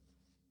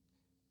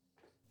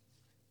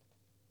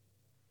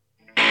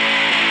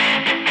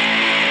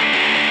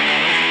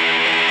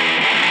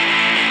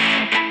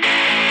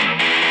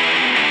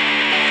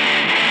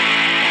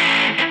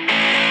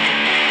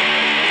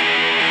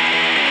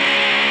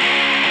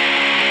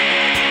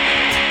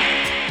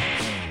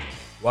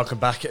Welcome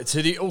back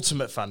to the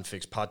Ultimate Fan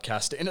Fix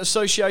podcast in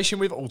association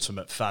with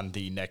Ultimate Fan,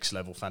 the next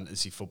level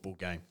fantasy football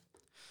game.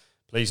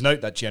 Please note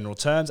that general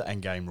terms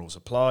and game rules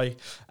apply,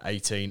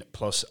 18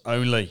 plus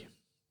only.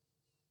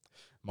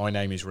 My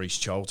name is Reece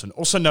Charlton,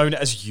 also known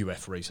as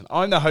UF Reece, and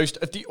I'm the host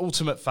of the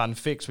Ultimate Fan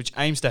Fix, which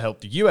aims to help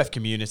the UF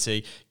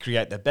community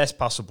create their best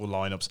possible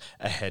lineups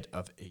ahead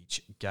of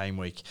each game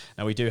week.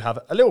 Now, we do have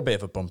a little bit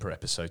of a bumper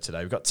episode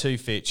today. We've got two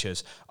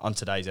features on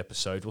today's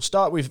episode. We'll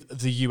start with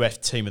the UF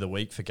Team of the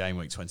Week for Game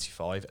Week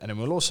 25, and then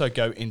we'll also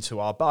go into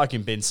our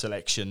bargain bin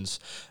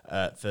selections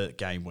for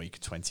Game Week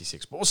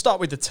 26. But we'll start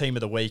with the Team of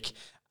the Week.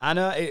 And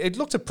it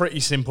looked a pretty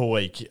simple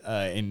week,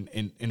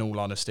 in all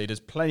honesty. There's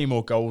plenty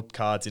more gold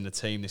cards in the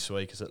team this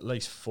week. There's at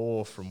least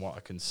 4 from what I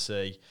can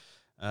see.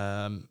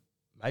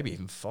 Maybe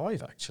even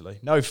 5, actually.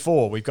 No,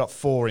 4. We've got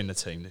 4 in the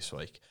team this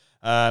week.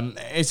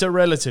 It's a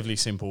relatively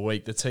simple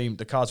week.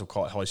 The cards were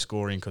quite high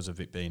scoring because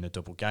of it being a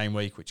double game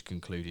week, which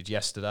concluded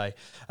yesterday.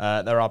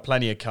 There are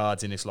plenty of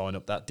cards in this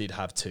lineup that did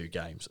have 2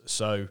 games.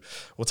 So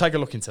we'll take a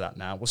look into that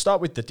now. We'll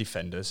start with the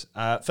defenders.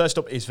 First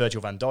up is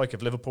Virgil van Dijk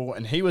of Liverpool,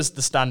 and he was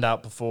the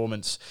standout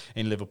performance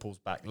in Liverpool's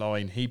back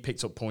line. He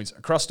picked up points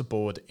across the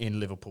board in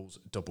Liverpool's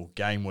double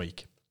game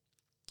week.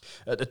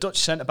 The Dutch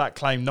centre-back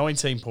claimed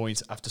 19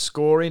 points after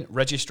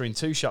registering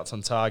 2 shots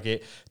on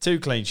target, 2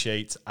 clean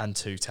sheets and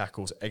 2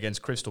 tackles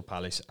against Crystal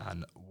Palace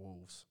and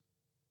Wolves.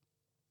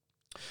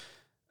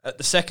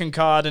 The second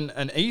card,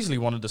 and easily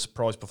one of the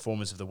surprise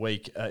performers of the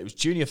week, it was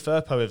Junior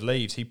Firpo of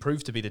Leeds. He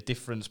proved to be the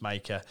difference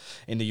maker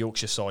in the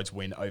Yorkshire side's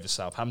win over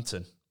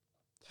Southampton.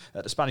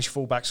 The Spanish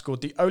fullback scored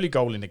the only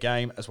goal in the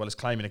game, as well as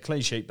claiming a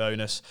clean sheet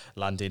bonus,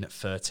 landing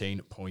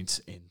 13 points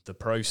in the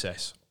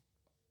process.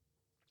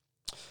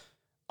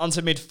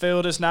 Onto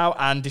midfielders now,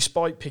 and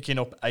despite picking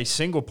up a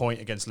single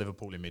point against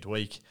Liverpool in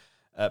midweek,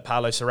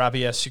 Paulo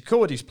Sarabia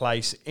secured his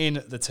place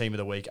in the Team of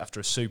the Week after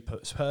a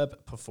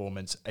superb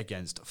performance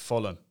against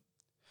Fulham.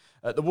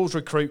 The Wolves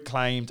recruit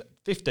claimed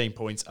 15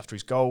 points after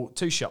his goal,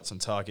 2 shots on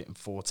target and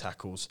 4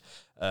 tackles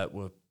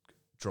were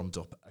drummed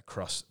up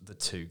across the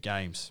 2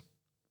 games.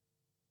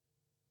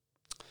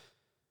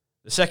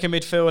 The second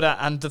midfielder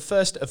and the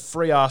first of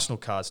 3 Arsenal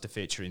cards to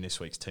feature in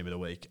this week's Team of the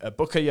Week,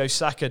 Bukayo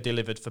Saka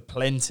delivered for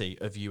plenty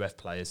of UF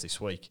players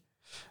this week.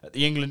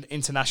 The England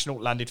international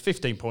landed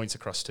 15 points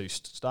across 2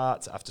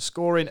 starts after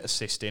scoring,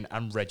 assisting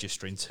and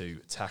registering 2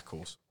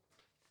 tackles.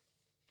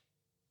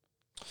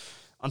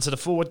 Onto the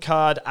forward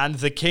card, and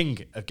the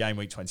king of Game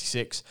Week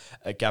 26,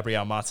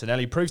 Gabriel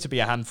Martinelli, proved to be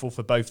a handful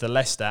for both the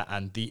Leicester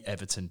and the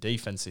Everton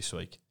defence this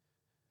week.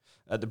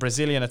 The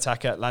Brazilian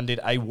attacker landed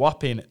a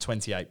whopping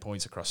 28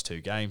 points across 2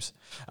 games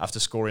after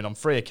scoring on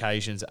 3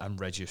 occasions and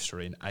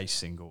registering a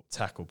single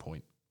tackle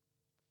point.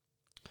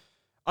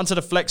 Onto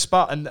the flex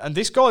spot, and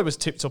this guy was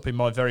tipped up in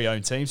my very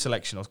own team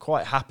selection. I was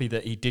quite happy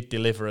that he did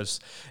deliver us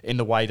in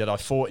the way that I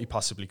thought he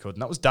possibly could,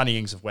 and that was Danny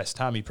Ings of West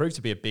Ham. He proved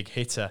to be a big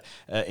hitter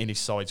in his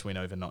side's win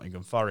over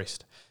Nottingham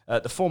Forest.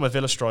 The former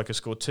Villa striker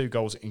scored 2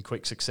 goals in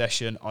quick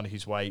succession on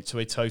his way to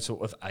a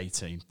total of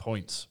 18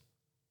 points.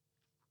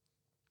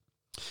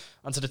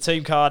 Onto the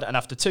team card, and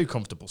after 2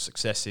 comfortable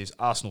successes,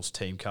 Arsenal's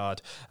team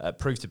card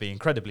proved to be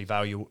incredibly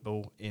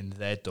valuable in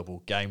their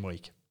double game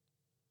week.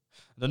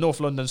 The North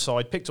London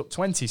side picked up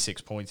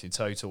 26 points in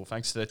total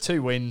thanks to their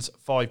 2 wins,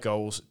 5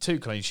 goals, 2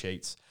 clean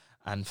sheets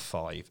and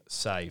 5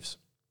 saves.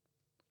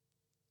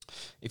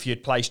 If you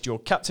had placed your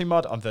captain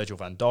mod on Virgil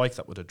van Dijk,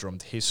 that would have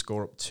drummed his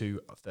score up to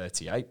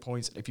 38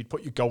 points. If you'd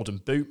put your golden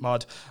boot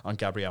mod on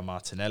Gabriel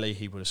Martinelli,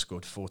 he would have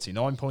scored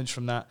 49 points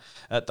from that.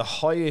 The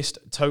highest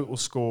total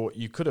score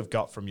you could have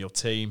got from your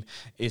team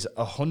is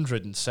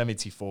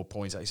 174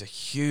 points. That is a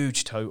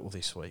huge total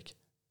this week.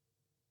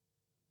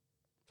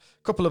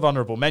 Couple of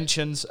honourable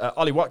mentions.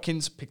 Ollie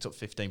Watkins picked up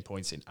 15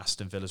 points in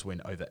Aston Villa's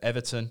win over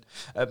Everton.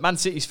 Man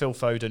City's Phil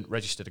Foden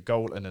registered a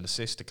goal and an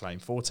assist to claim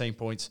 14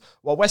 points,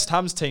 while West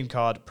Ham's team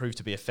card proved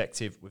to be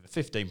effective with a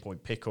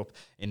 15-point pickup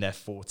in their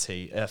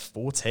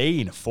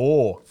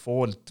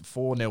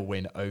 4-0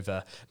 win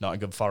over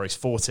Nottingham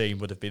Forest. 14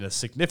 would have been a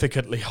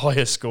significantly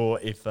higher score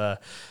if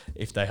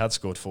they had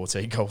scored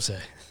 14 goals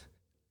there.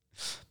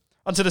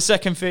 Onto the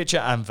second feature,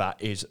 and that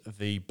is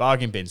the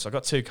bargain bin. So I've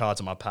got 2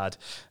 cards on my pad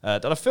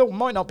that I feel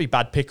might not be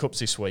bad pickups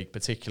this week,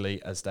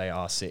 particularly as they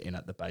are sitting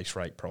at the base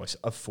rate price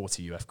of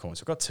 40 UF coins.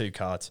 So I've got 2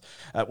 cards.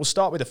 We'll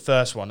start with the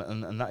first one,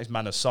 and that is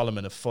Mano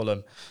Solomon of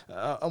Fulham.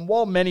 And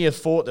while many have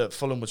thought that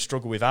Fulham would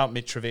struggle without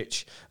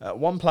Mitrovic,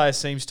 one player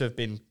seems to have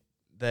been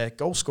their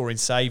goal-scoring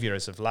saviour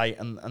as of late,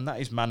 and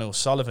that is Manuel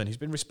Sullivan. He's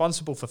been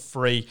responsible for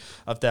 3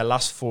 of their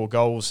last 4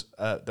 goals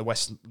the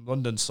West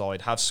London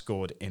side have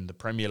scored in the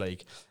Premier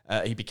League.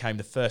 He became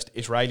the first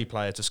Israeli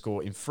player to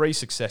score in 3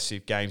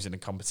 successive games in the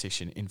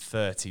competition in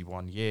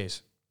 31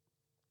 years.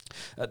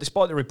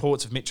 Despite the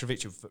reports of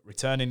Mitrovic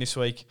returning this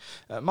week,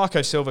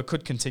 Marco Silva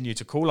could continue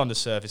to call on the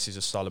services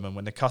of Solomon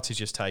when the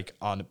Cottagers take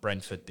on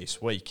Brentford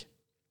this week.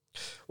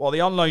 While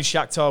the on-loan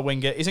Shakhtar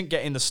winger isn't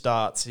getting the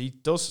starts, he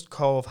does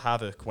cause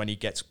havoc when he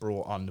gets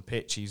brought on the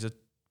pitch. He's a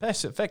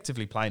best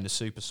effectively playing the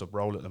super sub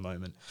role at the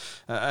moment.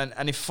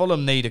 And if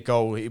Fulham need a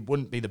goal, it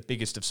wouldn't be the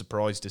biggest of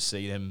surprise to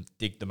see them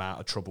dig them out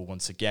of trouble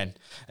once again,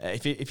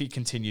 if he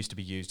continues to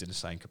be used in the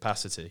same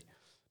capacity.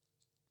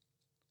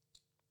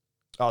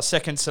 Our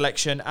second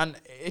selection, and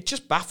it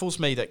just baffles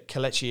me that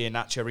Kelechi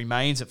Iheanacho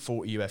remains at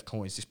 40 UF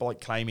coins despite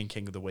claiming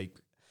King of the Week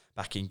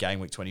back in game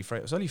week 23.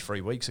 It was only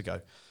 3 weeks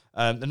ago.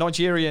 The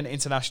Nigerian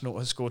international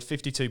has scored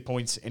 52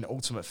 points in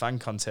Ultimate Fan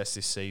contests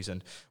this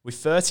season, with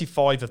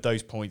 35 of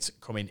those points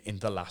coming in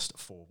the last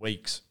 4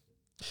 weeks.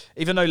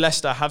 Even though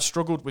Leicester have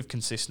struggled with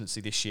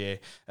consistency this year,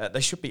 they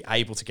should be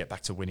able to get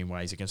back to winning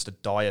ways against a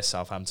dire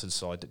Southampton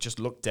side that just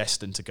look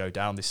destined to go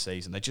down this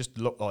season. They just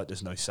look like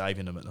there's no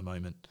saving them at the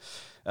moment.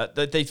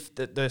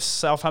 The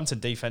Southampton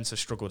defence has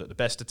struggled at the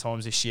best of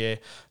times this year,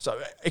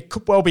 so it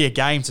could well be a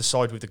game to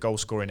side with the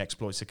goal-scoring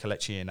exploits of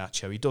Kelechi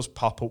Iheanacho. He does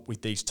pop up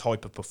with these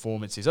type of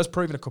performances. As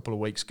proven a couple of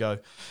weeks ago,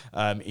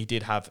 he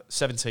did have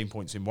 17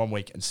 points in 1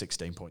 week and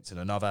 16 points in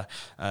another.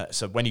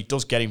 So when he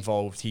does get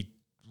involved, he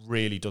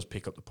really does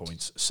pick up the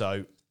points.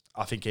 So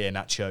I think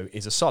Iheanacho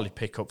is a solid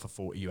pickup for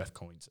 40 UF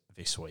coins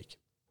this week.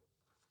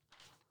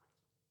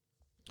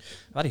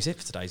 That is it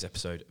for today's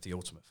episode of the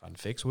Ultimate Fan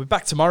Fix. We'll be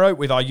back tomorrow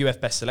with our UF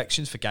best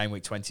selections for game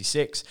week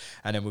 26,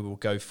 and then we will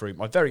go through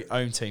my very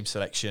own team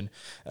selection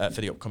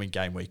for the upcoming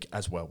game week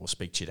as well. We'll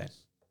speak to you then.